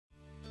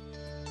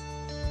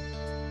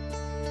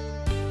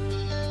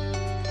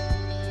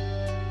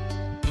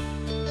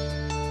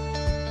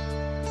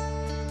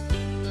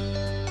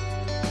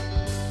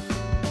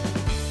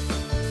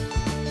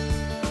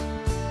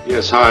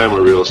Yes, hi, I'm a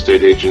real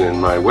estate agent,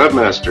 and my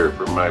webmaster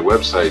for my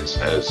websites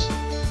has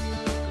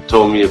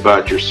told me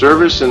about your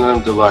service, and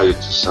I'm delighted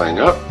to sign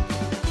up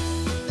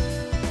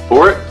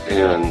for it,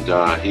 and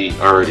he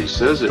already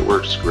says it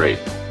works great.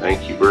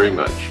 Thank you very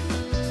much.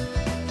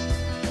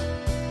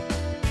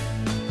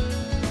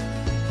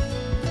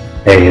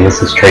 Hey,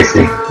 this is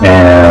Tracy,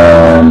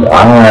 and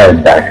I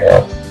back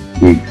up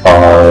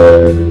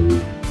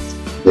because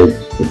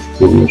it's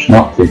foolish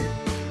not to.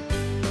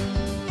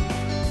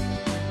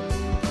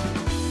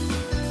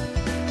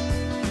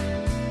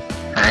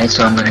 Alright,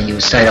 so I'm going to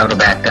use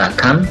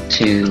SiteAutoBackup.com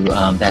to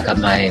back up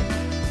my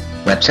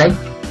website.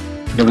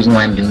 The reason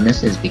why I'm doing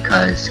this is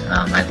because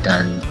I've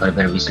done quite a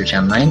bit of research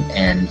online,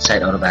 and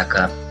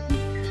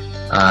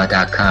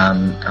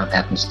SiteAutoBackup.com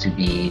happens to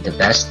be the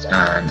best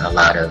on a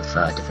lot of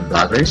different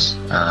bloggers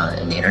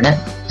in the internet.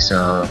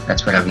 So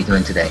that's what I'll be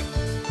doing today.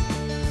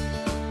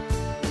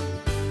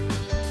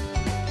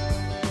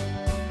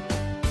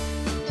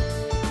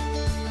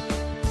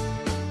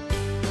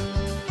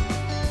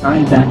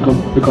 I back up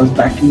because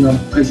backing up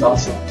is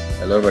awesome.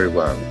 Hello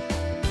everyone.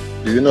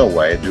 Do you know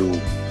why I do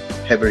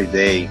every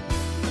day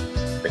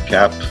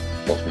backup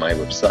of my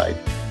website?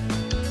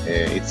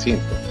 It's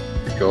simple.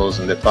 Because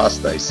in the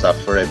past I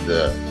suffered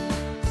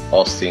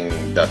hosting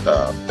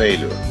data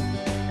failure,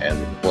 and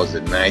it was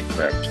a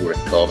nightmare to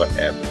recover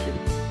everything.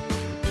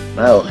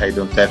 Now I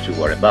don't have to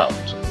worry about.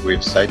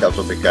 With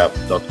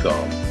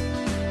SiteAutoBackup.com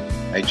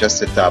I just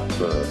set up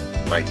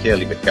my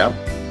daily backup,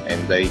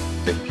 and they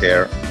take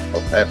care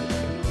of everything.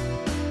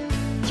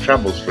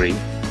 Trouble-free,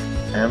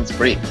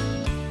 hands-free.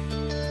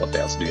 What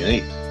else do you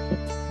need?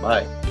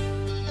 Bye.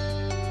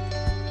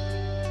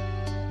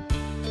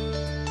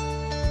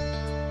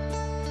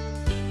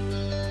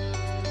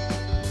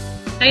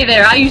 Hey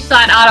there, I use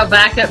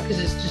SiteAutoBackup because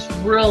it's just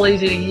real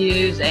easy to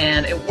use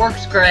and it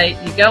works great.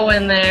 You go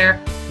in there,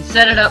 you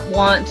set it up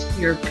once,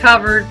 you're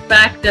covered,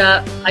 backed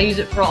up. I use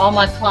it for all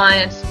my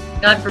clients.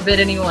 God forbid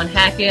anyone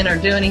hack in or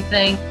do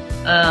anything.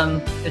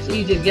 It's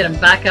easy to get them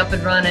back up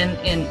and running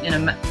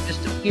in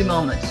just a few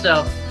moments.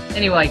 So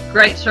anyway,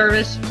 great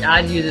service.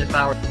 I'd use it if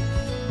I were.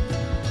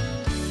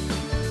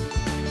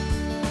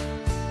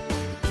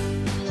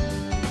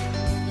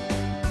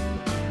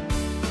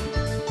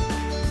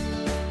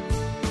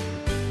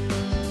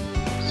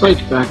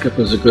 Site backup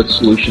is a good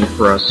solution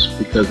for us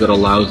because it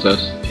allows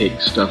us to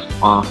take stuff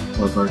off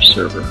of our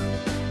server.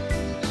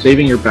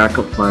 Saving your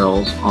backup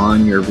files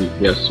on your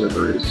VPS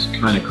server is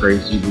kind of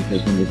crazy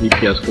because when your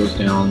VPS goes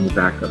down, the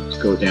backups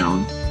go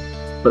down.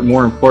 But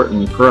more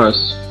importantly for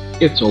us,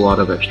 it's a lot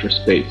of extra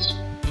space.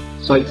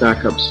 Site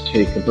backups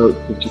take about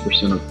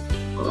 50%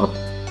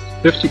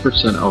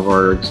 of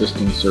our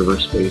existing server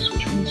space,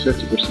 which means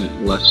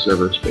 50% less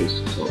server space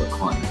to sell to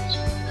clients.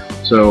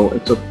 So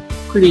it's a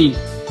pretty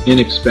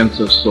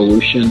inexpensive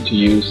solution to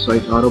use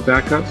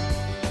SiteAutoBackup.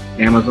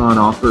 Amazon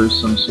offers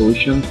some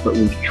solutions, but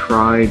we've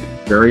tried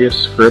various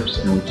scripts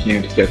and we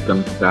can't get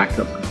them to back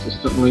up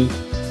consistently.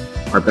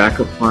 Our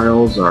backup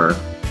files are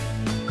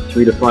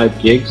 3 to 5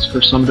 gigs for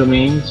some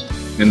domains,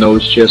 and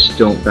those just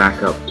don't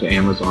back up to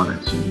Amazon,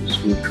 it seems.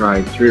 We've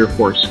tried 3 or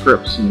 4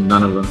 scripts and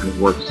none of them have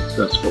worked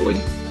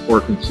successfully or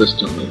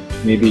consistently.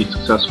 Maybe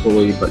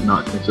successfully but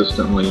not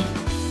consistently,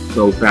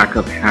 so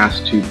backup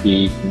has to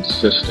be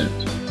consistent.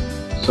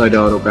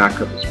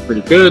 SiteAutoBackup is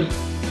pretty good,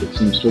 it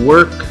seems to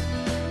work.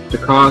 The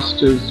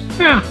cost is,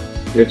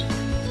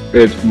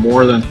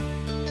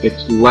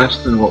 it's less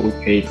than what we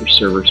pay for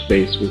server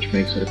space, which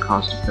makes it a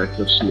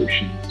cost-effective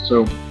solution.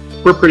 So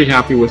we're pretty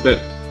happy with it,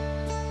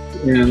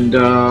 and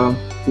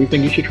we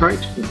think you should try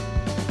it too.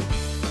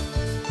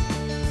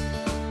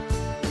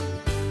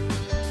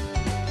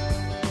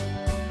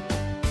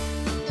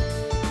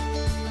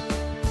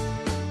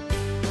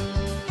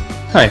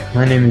 Hi,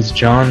 my name is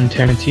John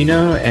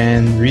Tarantino,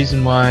 and the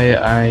reason why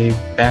I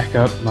back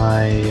up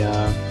my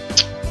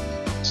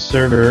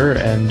server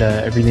and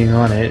everything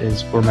on it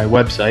is for my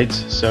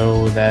websites,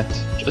 so that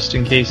just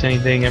in case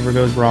anything ever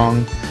goes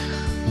wrong,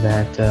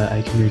 that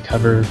I can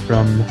recover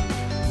from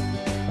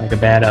like a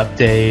bad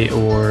update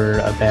or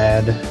a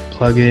bad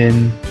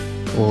plugin,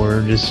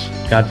 or just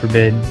God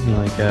forbid, you know,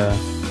 like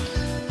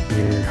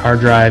your hard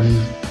drive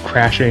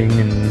crashing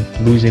and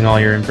losing all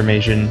your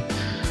information.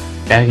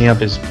 Backing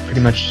up is pretty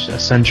much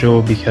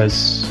essential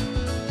because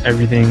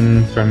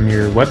everything from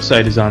your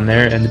website is on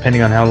there, and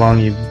depending on how long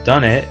you've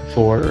done it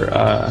for,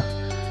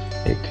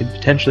 it could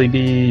potentially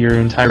be your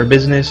entire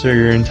business or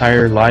your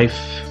entire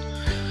life.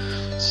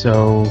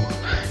 So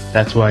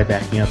that's why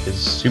backing up is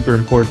super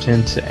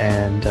important,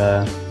 and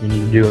you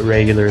need to do it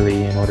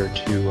regularly in order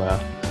to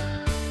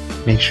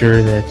make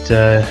sure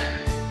that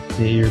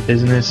your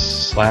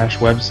business /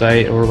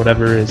 website or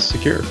whatever is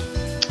secure.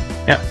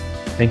 Yeah,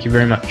 thank you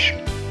very much.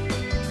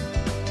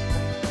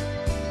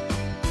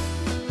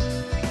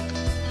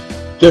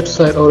 Get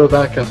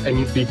SiteAutoBackup and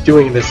you'd be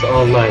doing this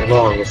all night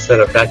long instead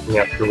of backing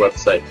up your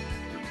website.